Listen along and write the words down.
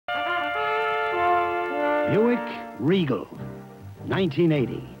Buick Regal,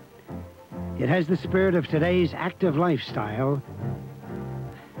 1980. It has the spirit of today's active lifestyle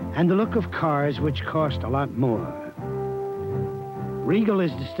and the look of cars which cost a lot more. Regal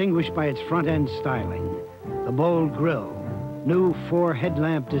is distinguished by its front-end styling, the bold grille, new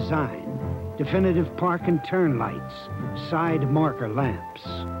 4-headlamp design, definitive park and turn lights, side marker lamps.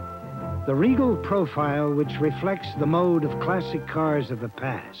 The Regal profile which reflects the mode of classic cars of the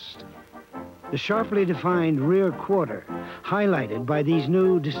past. The sharply defined rear quarter, highlighted by these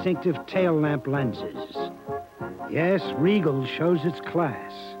new distinctive tail lamp lenses. Yes, Regal shows its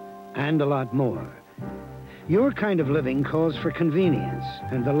class, and a lot more. Your kind of living calls for convenience,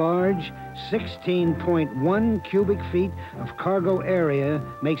 and the large 16.1 cubic feet of cargo area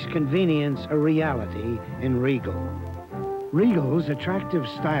makes convenience a reality in Regal. Regal's attractive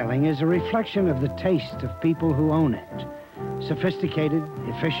styling is a reflection of the taste of people who own it. Sophisticated,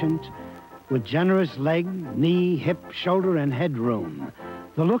 efficient, with generous leg, knee, hip, shoulder, and head room.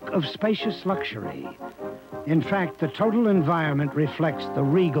 The look of spacious luxury. In fact, the total environment reflects the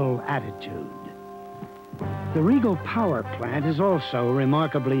Regal attitude. The Regal power plant is also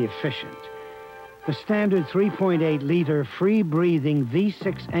remarkably efficient. The standard 3.8-liter free-breathing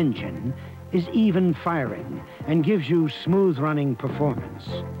V6 engine is even firing and gives you smooth-running performance.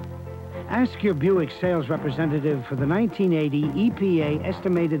 Ask your Buick sales representative for the 1980 EPA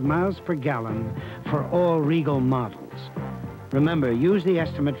estimated miles per gallon for all Regal models. Remember, use the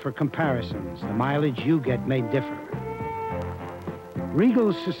estimate for comparisons. The mileage you get may differ.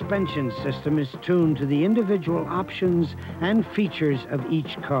 Regal's suspension system is tuned to the individual options and features of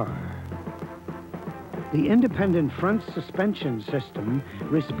each car. The independent front suspension system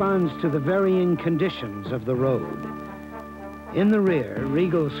responds to the varying conditions of the road. In the rear,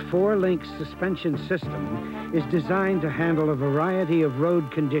 Regal's 4-link suspension system is designed to handle a variety of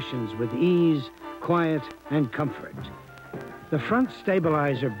road conditions with ease, quiet, and comfort. The front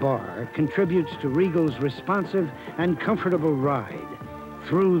stabilizer bar contributes to Regal's responsive and comfortable ride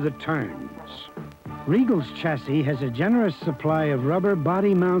through the turns. Regal's chassis has a generous supply of rubber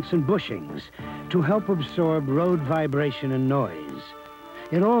body mounts and bushings to help absorb road vibration and noise.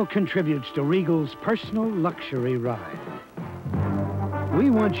 It all contributes to Regal's personal luxury ride. We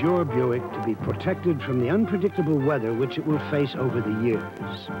want your Buick to be protected from the unpredictable weather which it will face over the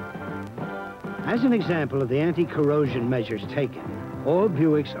years. As an example of the anti-corrosion measures taken, all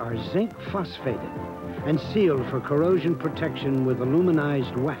Buicks are zinc phosphated and sealed for corrosion protection with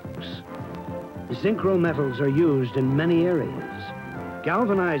aluminized wax. Synchro metals are used in many areas.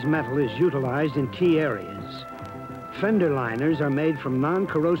 Galvanized metal is utilized in key areas. Fender liners are made from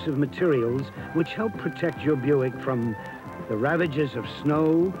non-corrosive materials which help protect your Buick from the ravages of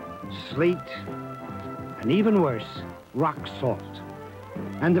snow, sleet, and even worse, rock salt,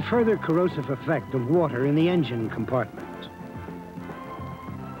 and the further corrosive effect of water in the engine compartment.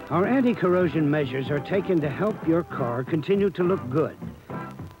 Our anti-corrosion measures are taken to help your car continue to look good.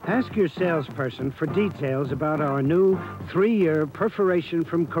 Ask your salesperson for details about our new 3-year perforation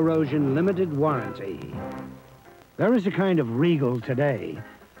from corrosion limited warranty. There is a kind of Regal today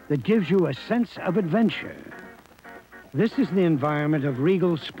that gives you a sense of adventure. This is the environment of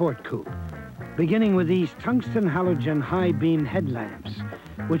Regal Sport Coupe, beginning with these tungsten halogen high-beam headlamps,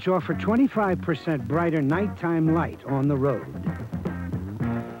 which offer 25% brighter nighttime light on the road.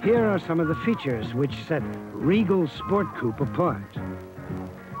 Here are some of the features which set Regal Sport Coupe apart.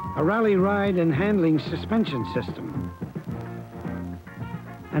 A rally ride and handling suspension system.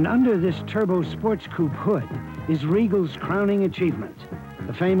 And under this turbo sports coupe hood is Regal's crowning achievement,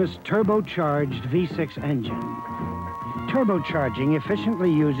 the famous turbocharged V6 engine. Turbocharging efficiently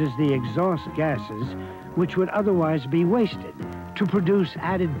uses the exhaust gases which would otherwise be wasted to produce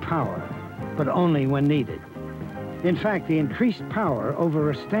added power, but only when needed. In fact, the increased power over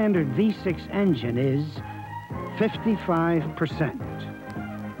a standard V6 engine is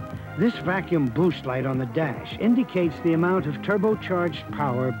 55%. This vacuum boost light on the dash indicates the amount of turbocharged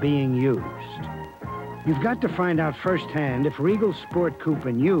power being used. You've got to find out firsthand if Regal Sport Coupe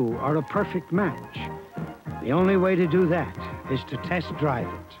and you are a perfect match. The only way to do that is to test drive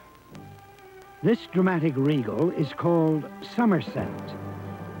it. This dramatic Regal is called Somerset.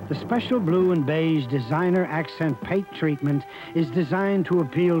 The special blue and beige designer accent paint treatment is designed to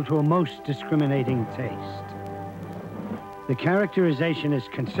appeal to a most discriminating taste. The characterization is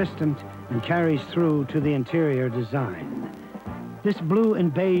consistent and carries through to the interior design. This blue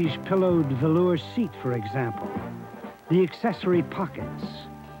and beige pillowed velour seat, for example, the accessory pockets,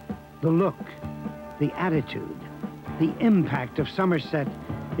 the look, the attitude, the impact of Somerset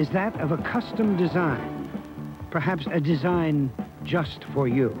is that of a custom design, perhaps a design just for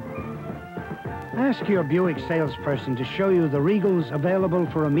you. Ask your Buick salesperson to show you the Regals available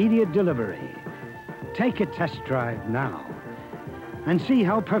for immediate delivery. Take a test drive now and see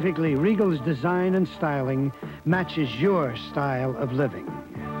how perfectly Regal's design and styling matches your style of living.